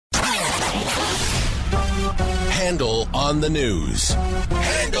Handel on the news.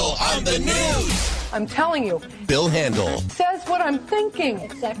 Handel on the news. I'm telling you. Bill Handel. Says what I'm thinking.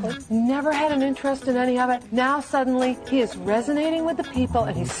 Exactly. Never had an interest in any of it. Now suddenly he is resonating with the people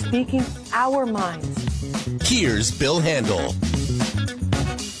and he's speaking our minds. Here's Bill Handel.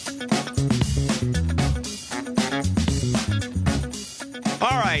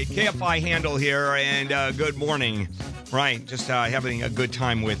 All right, KFI Handel here, and good morning. Right, just having a good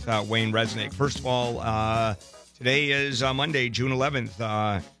time with Wayne Resnick. First of all, today is Monday, June 11th,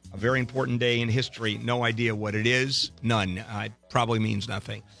 a very important day in history. No idea what it is. None. It probably means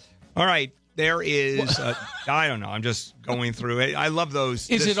nothing. All right, there is, I don't know, I'm just going through it. I love those.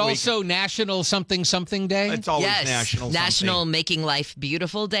 Is it also National Something Something Day? It's always Yes. National Making Life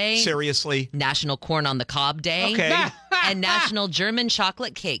Beautiful Day. Seriously? National Corn on the Cob Day. Okay. And National German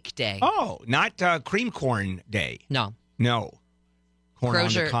Chocolate Cake Day. Oh, not Cream Corn Day. No. Corn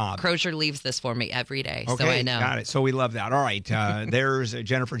on the cob. Crozier leaves this for me every day, Okay, so I know. Got it. So we love that. All right. There's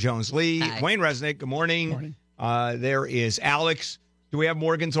Jennifer Jones-Lee. Hi. Wayne Resnick, good morning. There is Alex. Do we have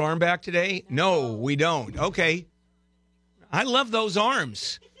Morgan's arm back today? No, we don't. Okay. I love those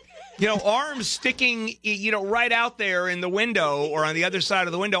arms. Arms sticking, right out there in the window or on the other side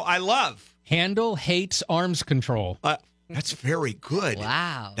of the window. I love. Handel hates arms control. That's very good.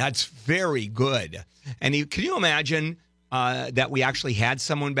 Wow. That's very good. And can you imagine that we actually had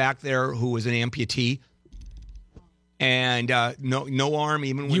someone back there who was an amputee and no arm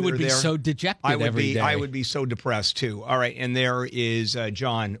even when You would be there? so dejected every day. I would be so depressed too. All right, and there is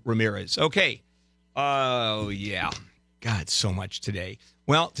John Ramirez. Okay. Oh, yeah. God, so much today.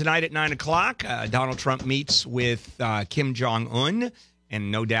 Well, tonight at 9 o'clock, Donald Trump meets with Kim Jong-un,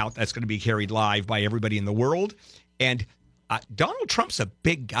 and no doubt that's going to be carried live by everybody in the world. And Donald Trump's a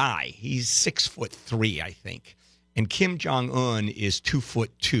big guy. He's 6'3", I think. And Kim Jong-un is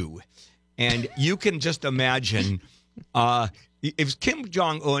 2'2". And you can just imagine, is Kim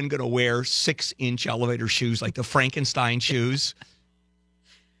Jong-un going to wear 6-inch elevator shoes like the Frankenstein shoes?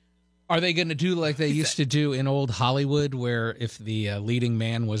 Are they going to do like they used to do in old Hollywood, where if the leading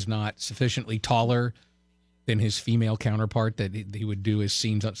man was not sufficiently taller than his female counterpart, that he would do his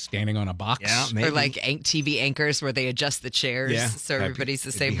scenes standing on a box? Yeah, maybe. Or like TV anchors where they adjust the chairs so everybody's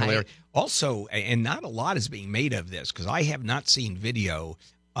the same height. Also, and not a lot is being made of this because I have not seen video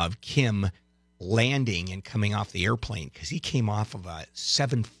of Kim landing and coming off the airplane because he came off of a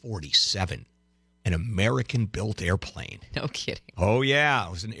 747, an American-built airplane. No kidding. Oh yeah,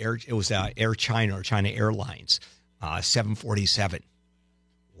 it was Air China or China Airlines, 747.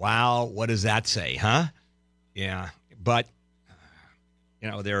 Wow, what does that say, huh? Yeah, but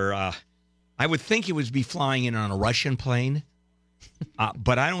I would think he would be flying in on a Russian plane,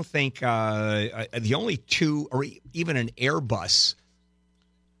 but I don't think the only two, or even an Airbus.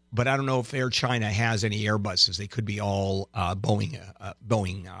 But I don't know if Air China has any Airbuses. They could be all Boeing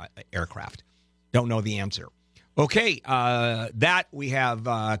aircraft. Don't know the answer. Okay, that we have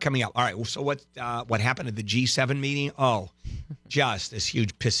coming up. All right, so what happened at the G7 meeting? Oh, just this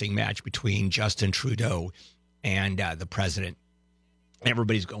huge pissing match between Justin Trudeau and the president.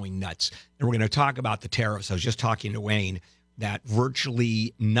 Everybody's going nuts. And we're going to talk about the tariffs. I was just talking to Wayne that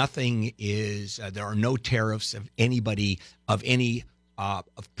virtually nothing is, there are no tariffs of anybody, of any of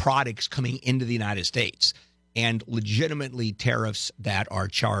products coming into the United States, and legitimately tariffs that are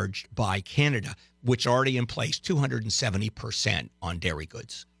charged by Canada, which are already in place, 270% on dairy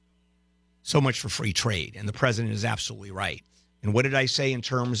goods. So much for free trade. And the president is absolutely right. And what did I say in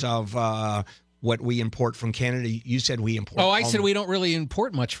terms of what we import from Canada? You said we import. I said we don't really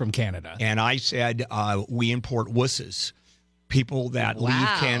import much from Canada. And I said we import wusses, people that leave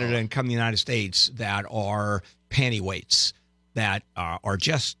Canada and come to the United States that are pantyweights, that are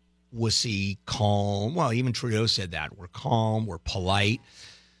just wussy, calm. Well, even Trudeau said that. We're calm, we're polite.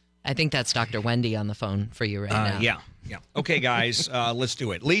 I think that's Dr. Wendy on the phone for you right now. Yeah. Okay, guys, let's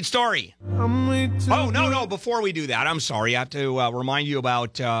do it. Lead story. No. Before we do that, I'm sorry. I have to remind you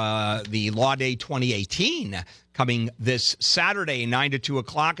about the Law Day 2018 coming this Saturday, 9 to 2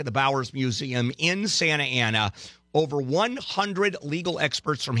 o'clock at the Bowers Museum in Santa Ana. Over 100 legal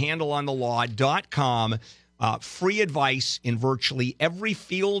experts from HandelOnTheLaw.com. Free advice in virtually every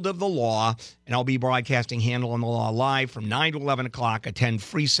field of the law. And I'll be broadcasting Handel on the Law live from 9 to 11 o'clock. Attend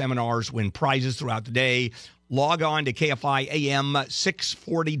free seminars, win prizes throughout the day. Log on to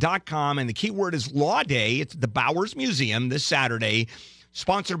KFIAM640.com. And the keyword is Law Day. It's at the Bowers Museum this Saturday.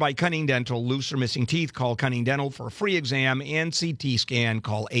 Sponsored by Cunning Dental. Loose or missing teeth, call Cunning Dental for a free exam and CT scan.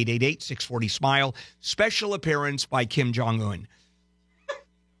 Call 888-640-SMILE. Special appearance by Kim Jong-un.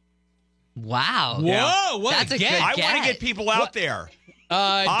 Wow. Whoa, what That's a a get. good I get. want to get people out there.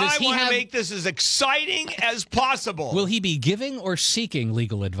 I want to make this as exciting as possible. Will he be giving or seeking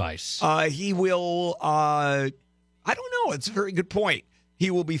legal advice? He will. I don't know. It's a very good point. He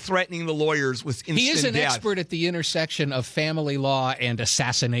will be threatening the lawyers with instant death. He is an expert at the intersection of family law and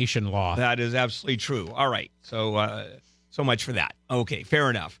assassination law. That is absolutely true. All right. So much for that. Okay, fair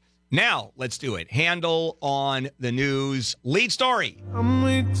enough. Now, let's do it. Handel on the news. Lead story. I'm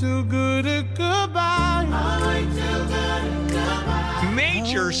way too good at goodbye.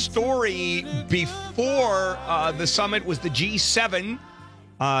 Major story before the summit was the G7,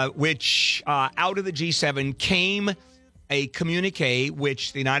 which out of the G7 came a communique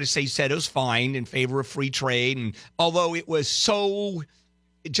which the United States said was fine in favor of free trade. And although it was so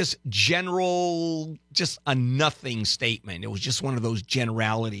just general, just a nothing statement. It was just one of those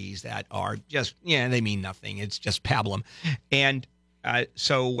generalities that are just, they mean nothing. It's just pablum. And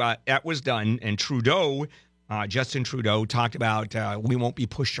so that was done. And Trudeau, Justin Trudeau, talked about we won't be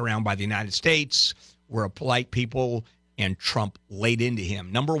pushed around by the United States. We're a polite people. And Trump laid into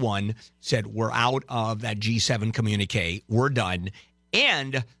him. Number one, said we're out of that G7 communique. We're done.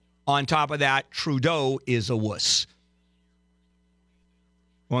 And on top of that, Trudeau is a wuss.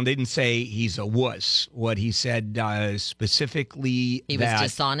 Well, they didn't say he's a wuss. What he said specifically, he was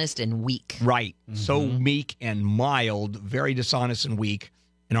dishonest and weak. Right. Mm-hmm. So meek and mild, very dishonest and weak.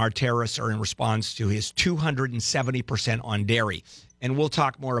 And our terrorists are in response to his 270% on dairy. And we'll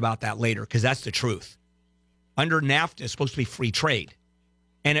talk more about that later because that's the truth. Under NAFTA, it's supposed to be free trade.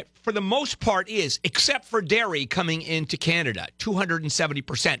 And it, for the most part, is, except for dairy coming into Canada,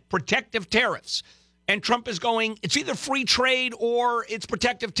 270%. Protective tariffs. And Trump is going, it's either free trade or it's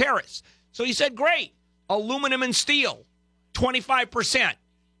protective tariffs. So he said, great, aluminum and steel, 25%.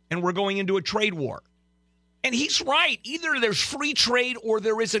 And we're going into a trade war. And he's right. Either there's free trade or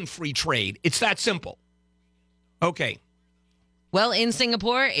there isn't free trade. It's that simple. Okay. Well, in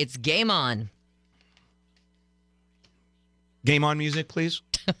Singapore, it's game on. Game on music, please.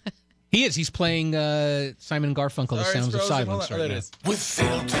 He is. He's playing Simon Garfunkel, The Sounds of Silence right now. We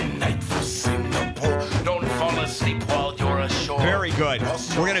sail tonight for Singapore. Don't fall asleep while you're ashore. Very good.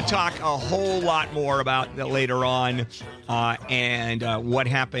 We're going to talk a whole lot more about that later on and what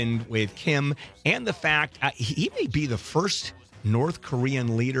happened with Kim and the fact he may be the first North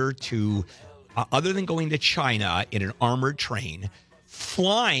Korean leader to, other than going to China in an armored train,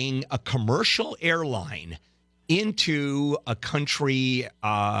 flying a commercial airline into a country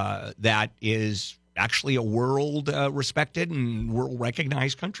that is actually a world respected and world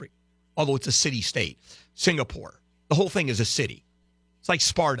recognized country, although it's a city state. Singapore, the whole thing is a city. It's like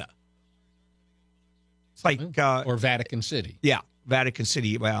Sparta. It's like or Vatican City. Yeah, Vatican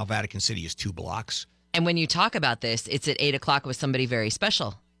City. Well, Vatican City is 2 blocks. And when you talk about this, it's at 8:00 with somebody very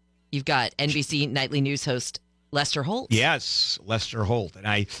special. You've got NBC nightly news host Lester Holt. Yes, Lester Holt.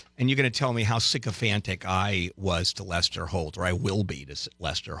 And you're going to tell me how sycophantic I was to Lester Holt, or I will be to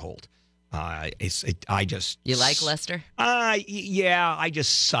Lester Holt. You like Lester? Yeah, I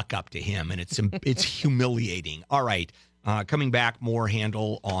just suck up to him, and it's humiliating. All right, coming back, more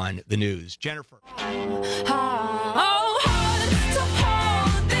Handel on the news. Jennifer.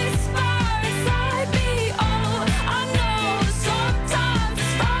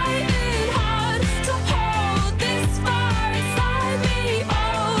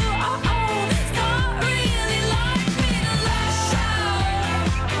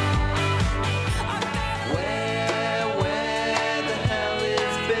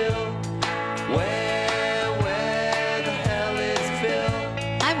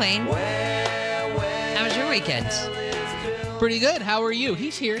 Wayne, how was your weekend? Pretty good. How are you?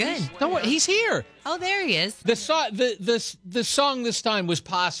 He's here. Good. Don't worry. He's here. Oh, there he is. The song this time was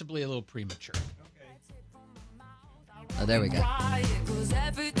possibly a little premature. Oh, there we go.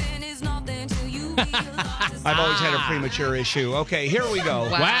 I've always had a premature issue. Okay, here we go.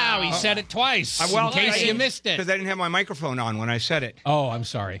 Wow, he said it twice. In case you missed it. Because I didn't have my microphone on when I said it. Oh, I'm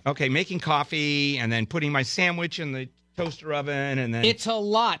sorry. Okay, making coffee and then putting my sandwich in the toaster oven, and then it's a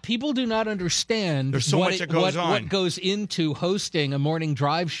lot. People do not understand. There's so much that goes on. What goes into hosting a morning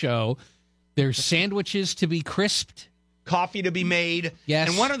drive show. There's sandwiches to be crisped, coffee to be made. Yes.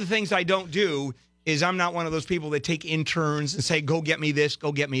 And one of the things I don't do is I'm not one of those people that take interns and say, "Go get me this,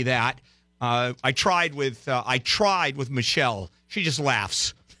 go get me that." I tried with Michelle. She just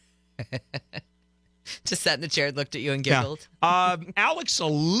laughs. Just sat in the chair and looked at you and giggled. Yeah. Alex, a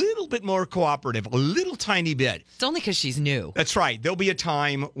little bit more cooperative, a little tiny bit. It's only because she's new. That's right. There'll be a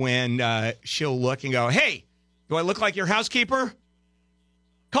time when she'll look and go, "Hey, do I look like your housekeeper?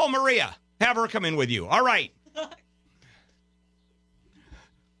 Call Maria. Have her come in with you." All right.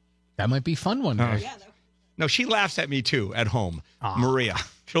 That might be fun one day. No, she laughs at me, too, at home. Maria.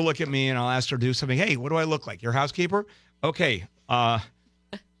 She'll look at me, and I'll ask her to do something. Hey, what do I look like? Your housekeeper? Okay.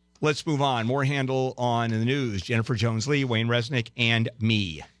 Let's move on. More Handel on the news. Jennifer Jones-Lee, Wayne Resnick, and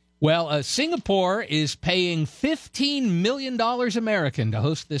me. Well, Singapore is paying $15 million American to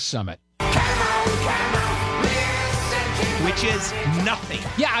host this summit. Which is nothing.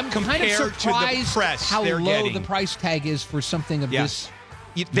 Yeah, I'm kind of compared surprised to the press how they're low getting. the price tag is for something of this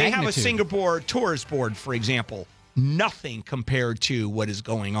They have a magnitude. Singapore tourist board, for example. Nothing compared to what is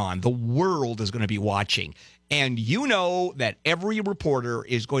going on. The world is going to be watching. And you know that every reporter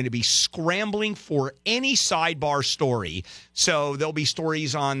is going to be scrambling for any sidebar story. So there'll be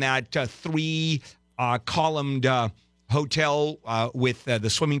stories on that three-columned hotel with the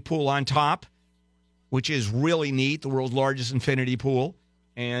swimming pool on top, which is really neat, the world's largest infinity pool.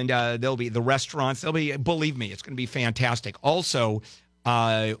 And there'll be the restaurants. Believe me, it's going to be fantastic. Also,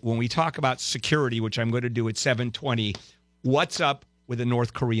 when we talk about security, which I'm going to do at 7:20, what's up with the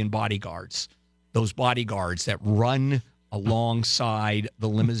North Korean bodyguards? Those bodyguards that run alongside the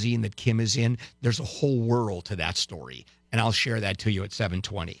limousine that Kim is in. There's a whole world to that story, and I'll share that to you at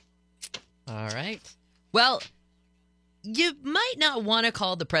 7:20. All right. Well, you might not want to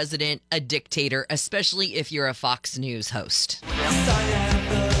call the president a dictator, especially if you're a Fox News host.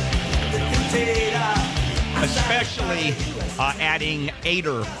 Especially adding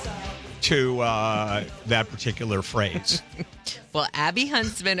 "ater" to that particular phrase. Well, Abby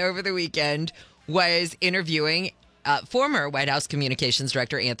Huntsman over the weekend was interviewing former White House Communications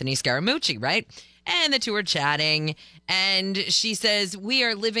Director Anthony Scaramucci, right? And the two were chatting, and she says, we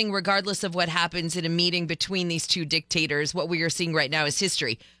are living regardless of what happens in a meeting between these two dictators. What we are seeing right now is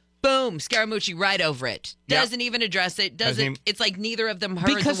history. Boom, Scaramucci right over it. Doesn't even address it. It's like neither of them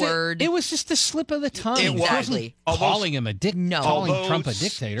heard the word. It was just a slip of the tongue. Exactly. Calling him a calling Trump a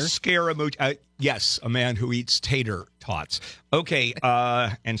dictator. Scaramucci, yes, a man who eats tater tots. Okay,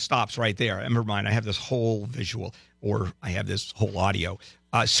 and stops right there. Never mind, I have this whole visual, or I have this whole audio.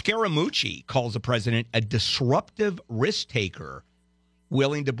 Scaramucci calls the president a disruptive risk taker,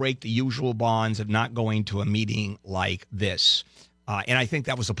 willing to break the usual bonds of not going to a meeting like this. And I think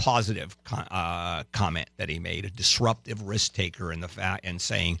that was a positive comment that he made, a disruptive risk taker in the fact and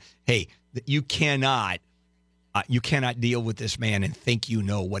saying, hey, you cannot deal with this man and think you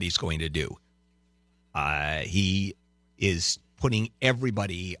know what he's going to do. He is putting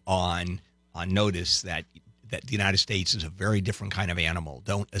everybody on notice that the United States is a very different kind of animal.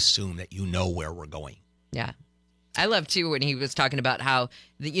 Don't assume that you know where we're going. Yeah. I love, too, when he was talking about how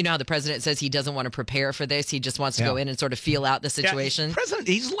the president says he doesn't want to prepare for this. He just wants to go in and sort of feel out the situation. Yeah, president,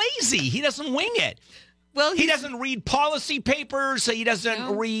 he's lazy. He doesn't wing it. Well, he doesn't read policy papers. He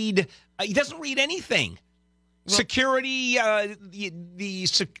doesn't read. He doesn't read anything. Well, security, the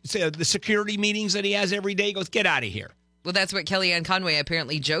security meetings that he has every day. He goes, get out of here. Well, that's what Kellyanne Conway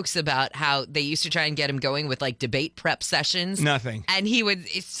apparently jokes about, how they used to try and get him going with like debate prep sessions. Nothing. And he would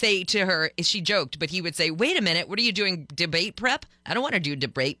say to her, she joked, but he would say, wait a minute, what are you doing, debate prep? I don't want to do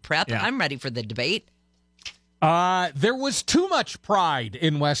debate prep. Yeah. I'm ready for the debate. There was too much pride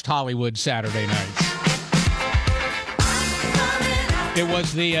in West Hollywood Saturday night. It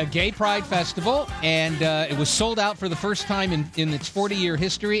was the Gay Pride Festival, and it was sold out for the first time in its 40-year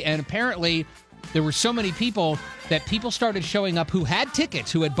history, and apparently there were so many people that people started showing up who had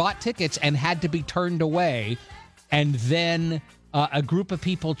tickets, who had bought tickets and had to be turned away. And then a group of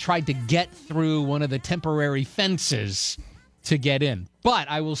people tried to get through one of the temporary fences to get in. But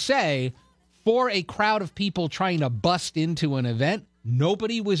I will say, for a crowd of people trying to bust into an event,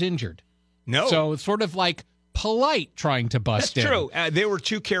 nobody was injured. No. So it's sort of like polite trying to bust in. That's true. They were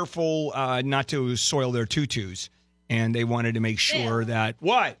too careful not to soil their tutus, and they wanted to make sure that...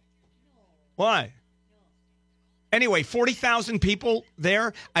 What? Why? Anyway, 40,000 people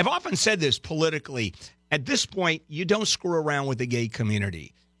there. I've often said this politically. At this point, you don't screw around with the gay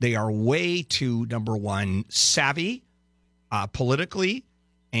community. They are way too, number one, savvy politically,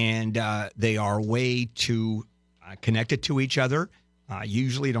 and they are way too connected to each other.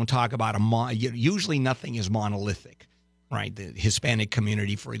 Usually don't talk about usually nothing is monolithic, right? The Hispanic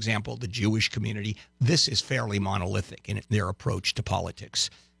community, for example, the Jewish community, this is fairly monolithic in their approach to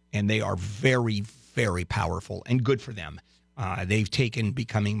politics. And they are very, very powerful, and good for them. They've taken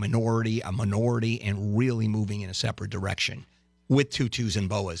becoming a minority, and really moving in a separate direction with tutus and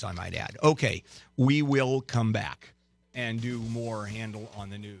boas, I might add. Okay, we will come back and do more Handel on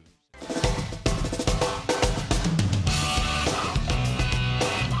the news.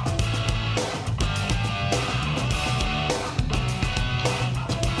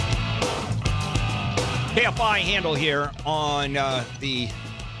 KFI Handel here on the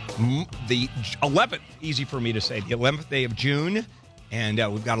 11th easy for me to say. The 11th day of June, and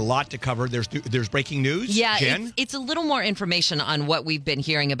we've got a lot to cover. There's breaking news. Yeah, Jen? it's a little more information on what we've been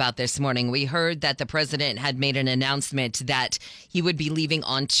hearing about this morning. We heard that the president had made an announcement that he would be leaving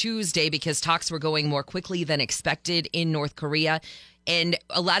on Tuesday because talks were going more quickly than expected in North Korea. And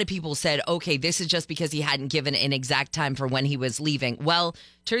a lot of people said, okay, this is just because he hadn't given an exact time for when he was leaving. Well,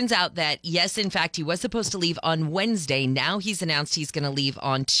 turns out that, yes, in fact, he was supposed to leave on Wednesday. Now he's announced he's going to leave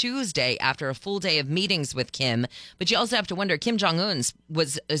on Tuesday after a full day of meetings with Kim. But you also have to wonder, Kim Jong-un's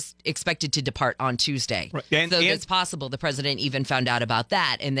was expected to depart on Tuesday. Right. So it's possible the president even found out about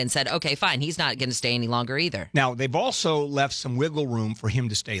that and then said, okay, fine, he's not going to stay any longer either. Now, they've also left some wiggle room for him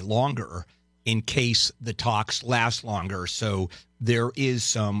to stay longer in case the talks last longer. So there is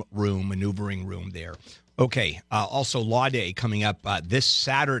some maneuvering room there. Okay. Also, Law Day coming up this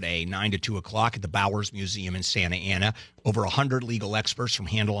Saturday, 9 to 2 o'clock at the Bowers Museum in Santa Ana. Over 100 legal experts from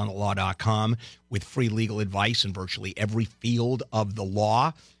HandelOnTheLaw.com with free legal advice in virtually every field of the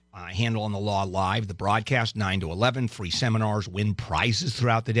law. Handel on the Law Live, the broadcast, 9 to 11, free seminars, win prizes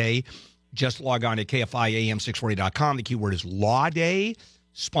throughout the day. Just log on to KFIAM640.com. The keyword is Law Day.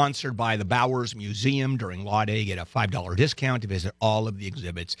 Sponsored by the Bowers Museum. During Law Day, get a $5 discount to visit all of the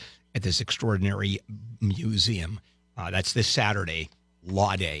exhibits at this extraordinary museum. That's this Saturday,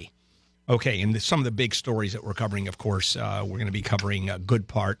 Law Day. Okay, and some of the big stories that we're covering, of course, we're going to be covering a good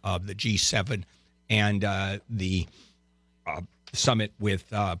part of the G7 and the summit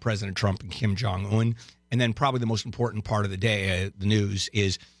with President Trump and Kim Jong-un. And then probably the most important part of the day, the news,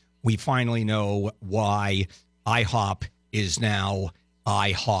 is we finally know why IHOP is now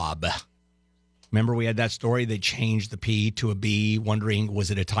IHOB. Remember we had that story? They changed the P to a B, wondering, was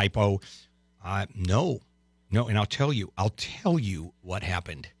it a typo? No. And I'll tell you what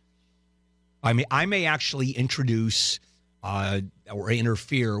happened. I may actually introduce or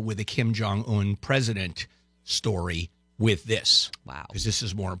interfere with the Kim Jong-un president story with this. Wow. Because this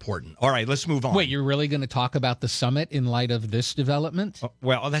is more important. All right, let's move on. Wait, you're really going to talk about the summit in light of this development?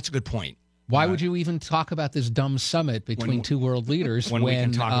 Well, that's a good point. Why would you even talk about this dumb summit between two world leaders when we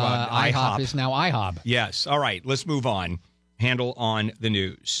can talk about IHOP is now IHOB? Yes. All right. Let's move on. Handel on the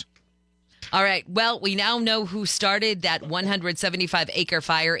news. All right. Well, we now know who started that 175-acre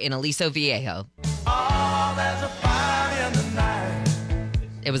fire in Aliso Viejo. Oh, there's a fire in the night.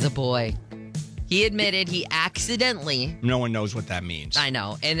 It was a boy. He admitted he accidentally. No one knows what that means. I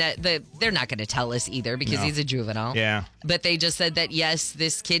know. And they're not going to tell us either because he's a juvenile. Yeah. But they just said that, yes,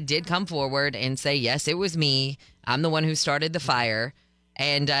 this kid did come forward and say, yes, it was me. I'm the one who started the fire.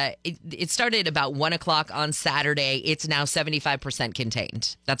 And it started about 1 o'clock on Saturday. It's now 75%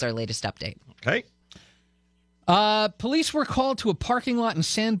 contained. That's our latest update. Okay. Police were called to a parking lot in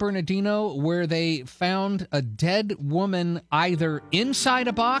San Bernardino where they found a dead woman either inside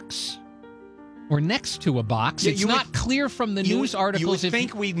a box or next to a box. Yeah, it's not clear from the news articles. You would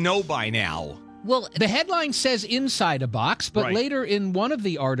think we'd know by now. Well, the headline says inside a box, but Right. later in one of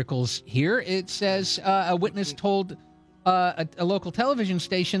the articles here, it says a witness told a local television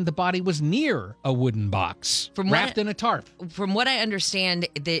station the body was near a wooden box wrapped in a tarp. From what I understand,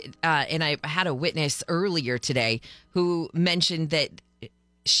 and I had a witness earlier today who mentioned that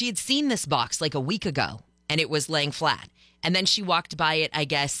she had seen this box like a week ago, and it was laying flat. And then she walked by it, I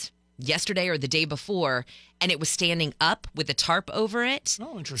guess, yesterday or the day before, and it was standing up with a tarp over it.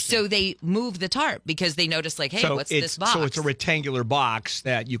 Oh, interesting. So they moved the tarp because they noticed, like, hey, what's this box? So it's a rectangular box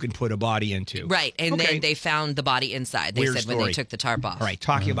that you can put a body into. Right, and Okay. then they found the body inside. They Weird said when they story. took the tarp off. All right,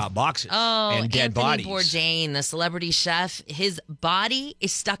 talking about boxes Oh, and dead Anthony bodies. Bourdain, the celebrity chef, his body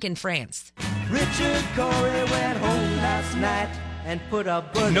is stuck in France. Richard Corey went home last night and put a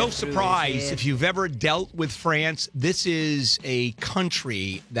bullet No through surprise, his head. if you've ever dealt with France, this is a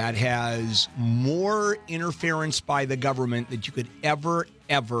country that has more interference by the government than you could ever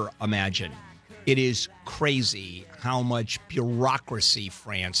imagine. It is crazy how much bureaucracy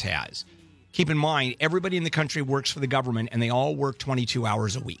France has. Keep in mind, everybody in the country works for the government, and they all work 22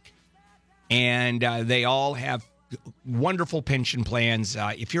 hours a week. And they all have wonderful pension plans.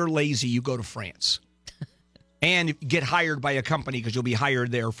 If you're lazy, you go to France. And get hired by a company because you'll be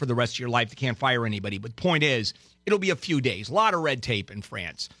hired there for the rest of your life. They can't fire anybody. But the point is, it'll be a few days. A lot of red tape in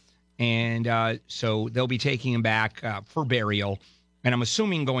France. And so they'll be taking him back for burial. And I'm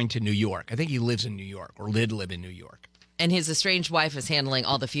assuming going to New York. I think he lives in New York or did live in New York. And his estranged wife is handling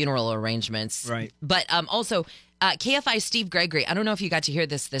all the funeral arrangements. Right. But also, KFI Steve Gregory, I don't know if you got to hear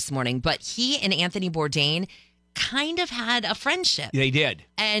this morning, but he and Anthony Bourdain kind of had a friendship. They did.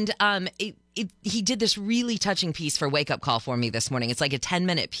 And he did this really touching piece for Wake Up Call for me this morning. It's like a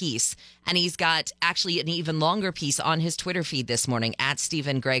 10-minute piece. And he's got actually an even longer piece on his Twitter feed this morning, at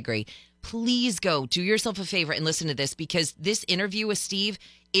Stephen Gregory. please go do yourself a favor and listen to this, because this interview with Steve,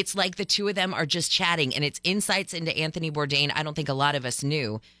 it's like the two of them are just chatting, and it's insights into Anthony Bourdain I don't think a lot of us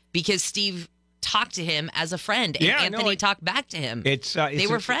knew, because Steve talked to him as a friend, and Anthony talked back to him. They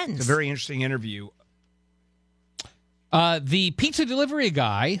were friends. It's a very interesting interview. The pizza delivery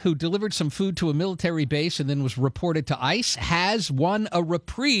guy who delivered some food to a military base and then was reported to ICE has won a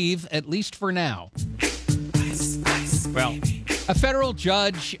reprieve, at least for now. Well, a federal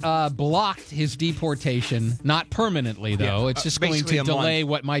judge blocked his deportation, not permanently, though. It's just going to delay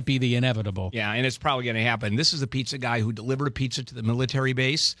what might be the inevitable. Yeah, and it's probably going to happen. This is the pizza guy who delivered a pizza to the military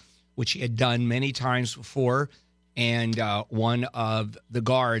base, which he had done many times before. And one of the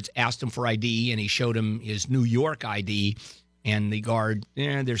guards asked him for ID, and he showed him his New York ID. And the guard,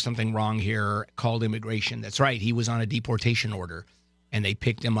 there's something wrong here, called immigration. That's right. He was on a deportation order. And they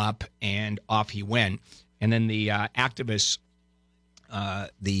picked him up, and off he went. And then the activists,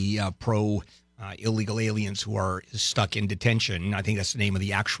 the pro illegal aliens who are stuck in detention, I think that's the name of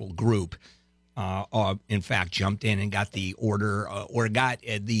the actual group, in fact, jumped in and got the order,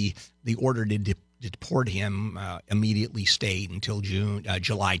 the order to deport him immediately stayed until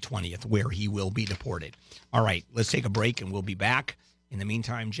July 20th, where he will be deported. All right, let's take a break, and we'll be back. In the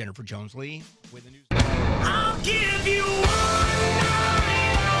meantime, Jennifer Jones-Lee with the news. I'll give you one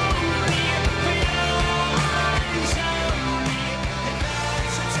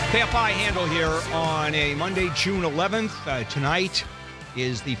KFI Handel here on a Monday, June 11th. Tonight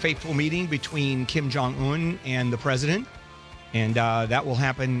is the fateful meeting between Kim Jong-un and the president. And that will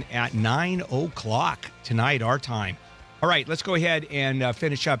happen at 9 o'clock tonight, our time. All right, let's go ahead and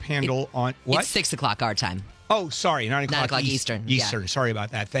finish up Handel on what? It's 6 o'clock our time. Oh, sorry, 9 o'clock, 9 o'clock Eastern. Eastern, sorry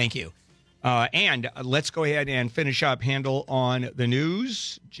about that. Thank you. And let's go ahead and finish up Handel on the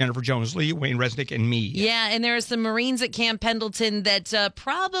news. Jennifer Jones-Lee, Wayne Resnick, and me. Yeah, and there are some Marines at Camp Pendleton that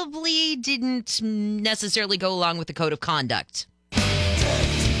probably didn't necessarily go along with the code of conduct.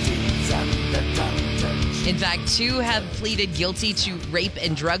 In fact, 2 have pleaded guilty to rape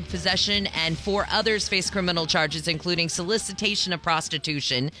and drug possession, and 4 others face criminal charges, including solicitation of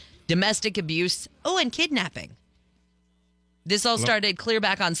prostitution, domestic abuse, and kidnapping. This all started clear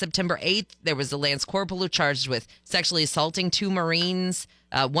back on September 8th. There was a Lance Corporal who charged with sexually assaulting 2 Marines,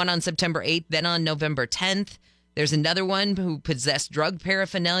 one on September 8th, then on November 10th. There's another one who possessed drug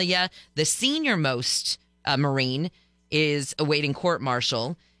paraphernalia. The senior-most Marine is awaiting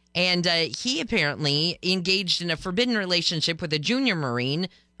court-martial. And he apparently engaged in a forbidden relationship with a junior Marine,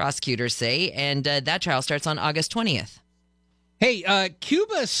 prosecutors say, and that trial starts on August 20th. Hey,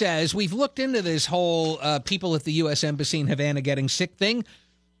 Cuba says we've looked into this whole people at the U.S. Embassy in Havana getting sick thing.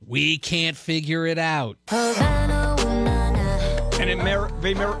 We can't figure it out. And it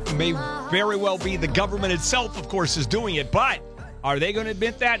may very well be the government itself, of course, is doing it, but are they going to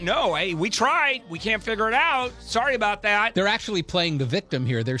admit that? No. Hey, we tried. We can't figure it out. Sorry about that. They're actually playing the victim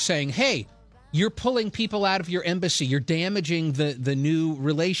here. They're saying, hey, you're pulling people out of your embassy. You're damaging the new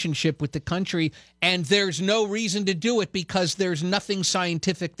relationship with the country, and there's no reason to do it because there's nothing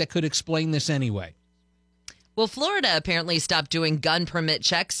scientific that could explain this anyway. Well, Florida apparently stopped doing gun permit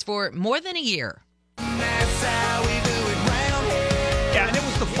checks for more than a year. That's how we do it round here. Yeah, and it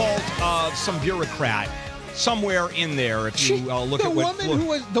was the fault of some bureaucrat somewhere in there. If you look at what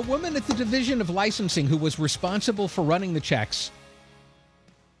the woman at the Division of Licensing who was responsible for running the checks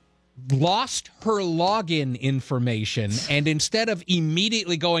lost her login information, and instead of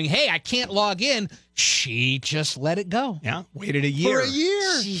immediately going, hey, I can't log in, she just let it go. Yeah, waited a year. For a year.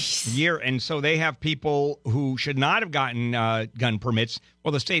 Jeez. And so they have people who should not have gotten gun permits.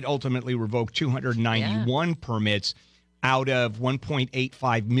 Well, the state ultimately revoked 291 permits out of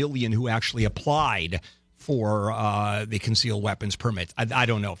 1.85 million who actually applied for the concealed weapons permits. I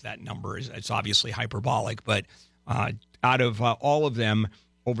don't know if that number is, it's obviously hyperbolic, but out of all of them,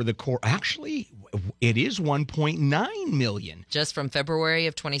 over the course, actually, it is 1.9 million. Just from February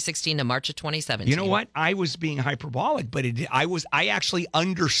of 2016 to March of 2017. You know what? I was being hyperbolic, but I actually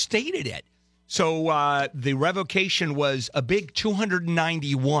understated it. So the revocation was a big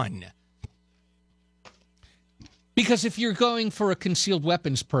 291. Because if you're going for a concealed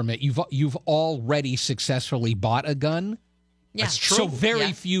weapons permit, you've already successfully bought a gun. Yeah. That's true. So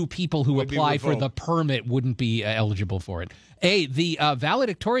very few people who apply for the permit wouldn't be eligible for it. Hey, the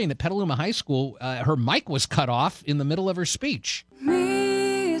valedictorian at Petaluma High School, her mic was cut off in the middle of her speech.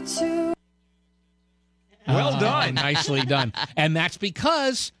 Me too. Well done. Nicely done. And that's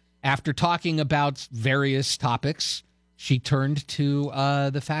because after talking about various topics, she turned to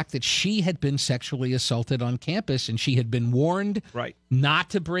the fact that she had been sexually assaulted on campus, and she had been warned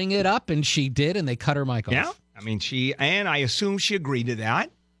not to bring it up, and she did, and they cut her mic off. Yeah. I mean, I assume she agreed to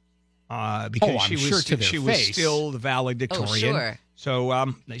that. because I'm she was sure to their she was face. still the valedictorian. Oh, sure.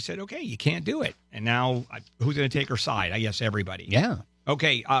 So they said, okay, you can't do it. And now who's going to take her side? I guess everybody. Yeah.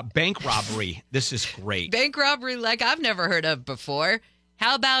 Okay, bank robbery. This is great. Bank robbery like I've never heard of before.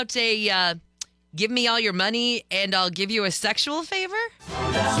 How about a give me all your money and I'll give you a sexual favor?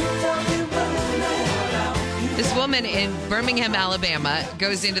 This woman in Birmingham, Alabama,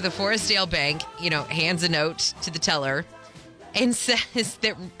 goes into the Forestdale Bank, hands a note to the teller and says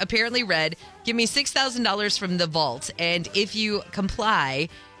that apparently read, give me $6,000 from the vault, and if you comply,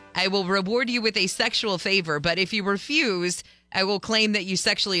 I will reward you with a sexual favor, but if you refuse, I will claim that you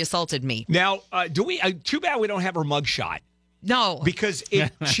sexually assaulted me. Now, do we? Too bad we don't have her mugshot. No. Because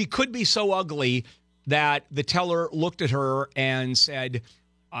she could be so ugly that the teller looked at her and said,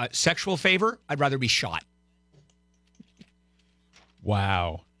 sexual favor? I'd rather be shot.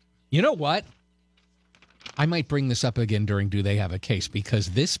 Wow. You know what? I might bring this up again during Do They Have a Case,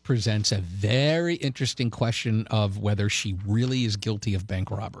 because this presents a very interesting question of whether she really is guilty of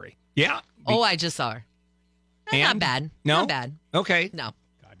bank robbery. Yeah. Oh, I just saw her. Not bad. No? Not bad. Okay. No.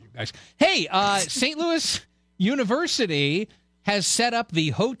 God, you guys. Hey, St. Louis University has set up the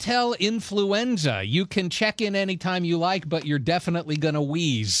Hotel Influenza. You can check in anytime you like, but you're definitely going to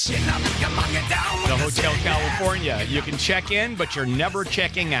wheeze. The Hotel California. You can check in, but you're never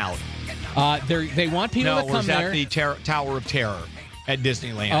checking out. They want people to come there. No, was at the Tower of Terror at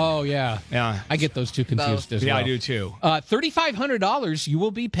Disneyland. Oh, yeah. Yeah. I get those two confused as well. Yeah, I do too. $3,500 you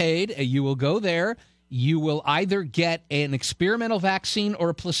will be paid. You will go there. You will either get an experimental vaccine or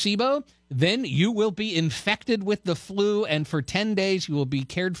a placebo. Then you will be infected with the flu, and for 10 days you will be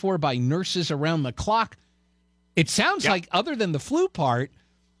cared for by nurses around the clock. It sounds like, other than the flu part,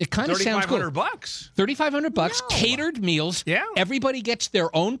 it kind of sounds cool. $3,500. $3,500, catered meals. Yeah. Everybody gets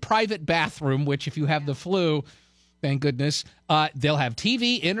their own private bathroom, which if you have the flu, thank goodness, they'll have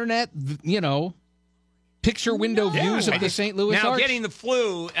TV, internet, picture window views of the St. Louis Now, Arch. getting the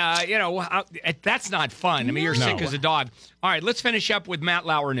flu, that's not fun. I mean, you're sick as a dog. All right, let's finish up with Matt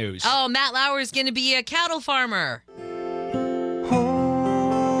Lauer news. Oh, Matt Lauer is going to be a cattle farmer.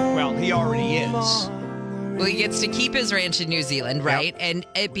 Well, he already is. Well, he gets to keep his ranch in New Zealand, right? Yep.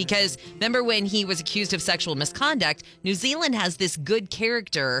 And because remember when he was accused of sexual misconduct, New Zealand has this good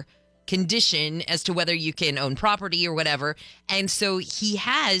character condition as to whether you can own property or whatever. And so he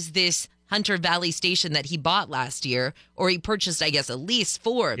has this Hunter Valley station that he bought last year, or he purchased, I guess, a lease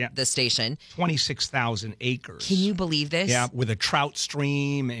for the station. 26,000 acres. Can you believe this? Yeah, with a trout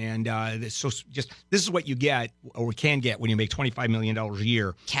stream, and this is what you get, or can get, when you make $25 million a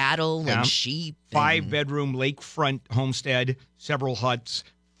year. Cattle and sheep. 5-bedroom lakefront homestead, several huts,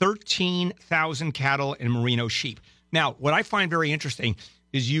 13,000 cattle and merino sheep. Now, what I find very interesting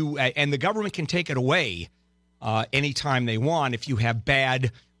is and the government can take it away anytime they want if you have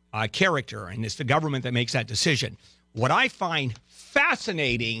bad character, and it's the government that makes that decision. What I find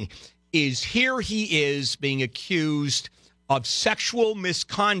fascinating is here he is being accused of sexual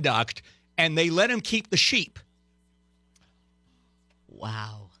misconduct, and they let him keep the sheep.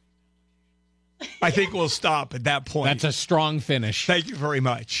 Wow. I think we'll stop at that point. That's a strong finish. Thank you very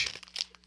much.